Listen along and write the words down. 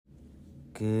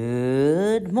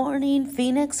Good morning,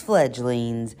 Phoenix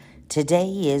fledglings. Today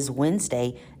is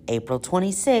Wednesday, April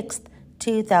 26th,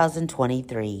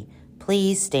 2023.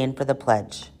 Please stand for the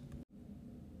pledge.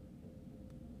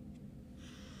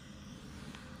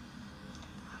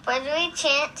 When we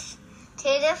chant to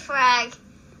the flag of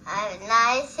the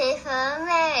United States of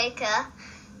America,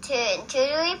 to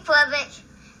the republic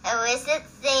in which it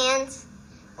stands,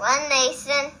 one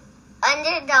nation,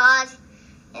 under God,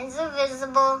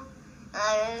 indivisible,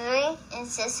 and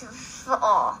justice for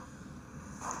all.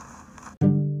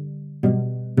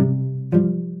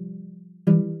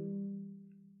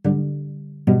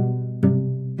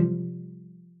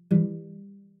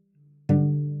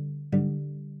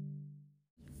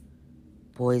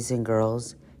 Boys and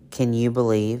girls, can you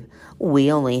believe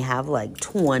we only have like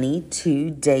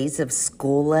 22 days of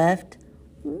school left?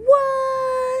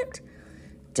 What?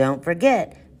 Don't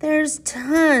forget, there's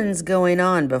tons going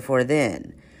on before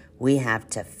then. We have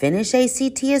to finish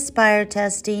ACT Aspire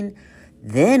testing.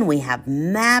 Then we have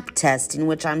MAP testing,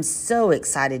 which I'm so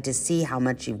excited to see how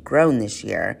much you've grown this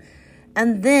year.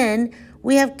 And then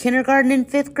we have kindergarten and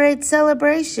 5th grade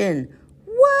celebration.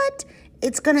 What?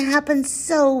 It's going to happen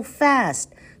so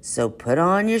fast. So put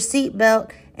on your seatbelt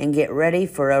and get ready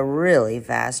for a really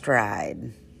fast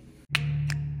ride.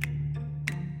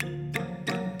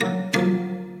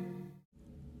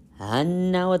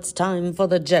 And now it's time for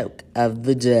the joke of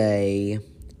the day.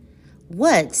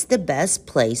 What's the best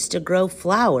place to grow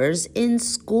flowers in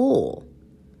school?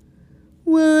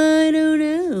 Well, I don't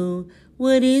know.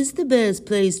 What is the best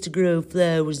place to grow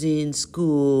flowers in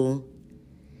school?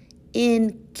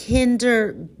 In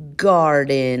kindergarten.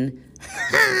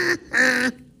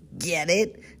 Get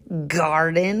it?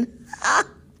 Garden.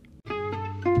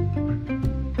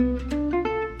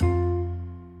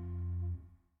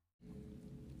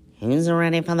 Who's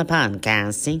ready for the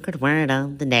podcast secret word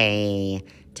of the day?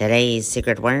 Today's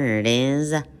secret word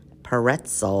is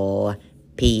pretzel.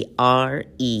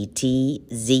 Pretzel.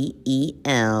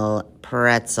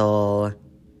 Pretzel.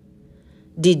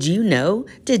 Did you know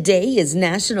today is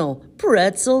National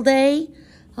Pretzel Day?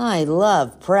 I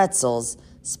love pretzels,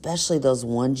 especially those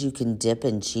ones you can dip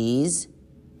in cheese.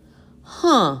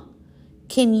 Huh.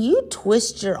 Can you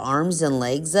twist your arms and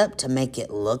legs up to make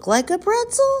it look like a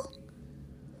pretzel?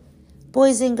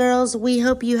 Boys and girls, we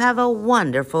hope you have a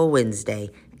wonderful Wednesday,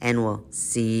 and we'll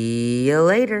see you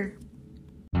later.